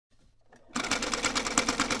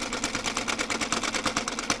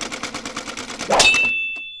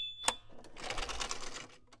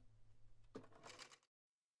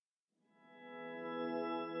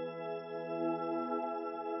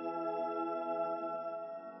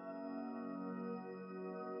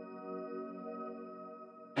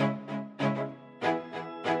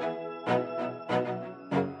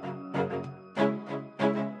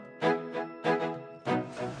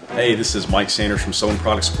Hey, this is Mike Sanders from Sewing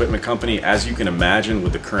Products Equipment Company. As you can imagine,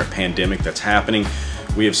 with the current pandemic that's happening,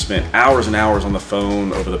 we have spent hours and hours on the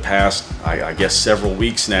phone over the past, I guess, several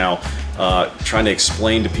weeks now, trying to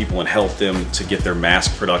explain to people and help them to get their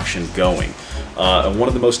mask production going. And one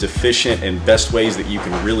of the most efficient and best ways that you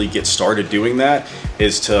can really get started doing that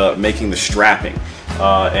is to making the strapping.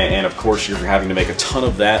 And of course you're having to make a ton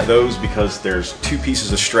of those because there's two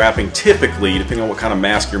pieces of strapping typically, depending on what kind of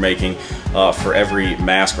mask you're making, for every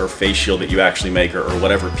mask or face shield that you actually make, or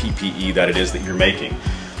whatever PPE that it is that you're making.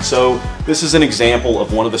 So this is an example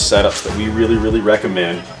of one of the setups that we really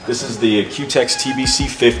recommend. This is the Cutter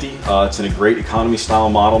TBC-50. It's in a great economy style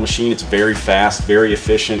model machine. It's very fast, very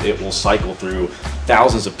efficient. It will cycle through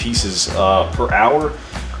thousands of pieces per hour.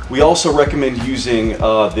 We also recommend using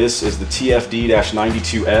this as the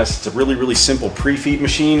TFD-92S. It's a really simple pre-feed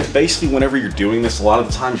machine. Basically, whenever you're doing this, a lot of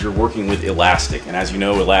the times you're working with elastic, and as you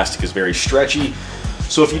know, elastic is very stretchy.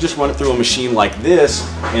 So if you just run it through a machine like this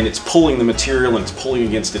and it's pulling the material and it's pulling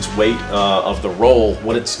against its weight of the roll,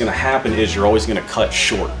 what it's going to happen is you're always going to cut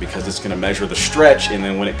short because it's going to measure the stretch, and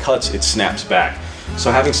then when it cuts, it snaps back.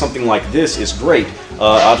 So having something like this is great.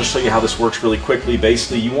 I'll just show you how this works really quickly.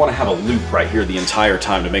 Basically, you want to have a loop right here the entire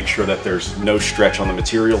time to make sure that there's no stretch on the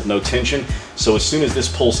material, no tension. So as soon as this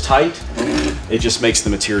pulls tight, it just makes the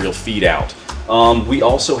material feed out. We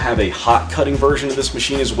also have a hot cutting version of this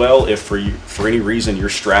machine as well. If for any reason your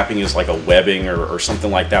strapping is like a webbing or something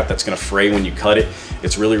like that that's going to fray when you cut it,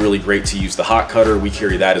 it's really great to use the hot cutter. We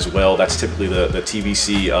carry that as well. That's typically the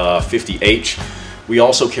TBC-50H. We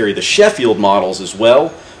also carry the Sheffield models as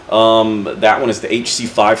well. That one is the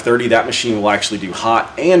HC530. That machine will actually do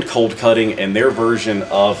hot and cold cutting, and their version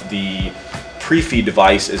of the pre-feed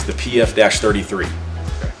device is the PF-33.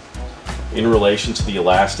 In relation to the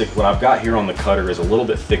elastic, what I've got here on the cutter is a little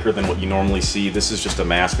bit thicker than what you normally see. This is just a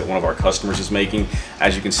mask that one of our customers is making.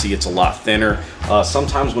 As you can see, it's a lot thinner.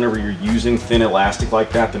 Sometimes whenever you're using thin elastic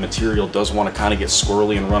like that, the material does want to kind of get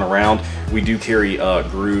squirrely and run around. We do carry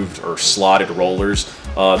grooved or slotted rollers.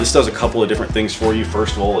 This does a couple of different things for you.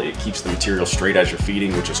 First of all, it keeps the material straight as you're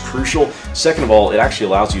feeding, which is crucial. Second of all, it actually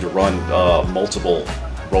allows you to run multiple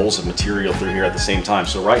rolls of material through here at the same time.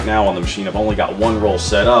 So right now on the machine, I've only got one roll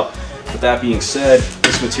set up. But that being said,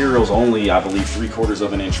 this material is only, I believe, 3/4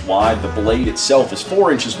 of an inch wide. The blade itself is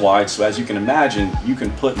 4 inches wide, so as you can imagine, you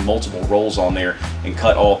can put multiple rolls on there and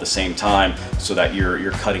cut all at the same time so that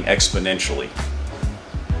you're cutting exponentially.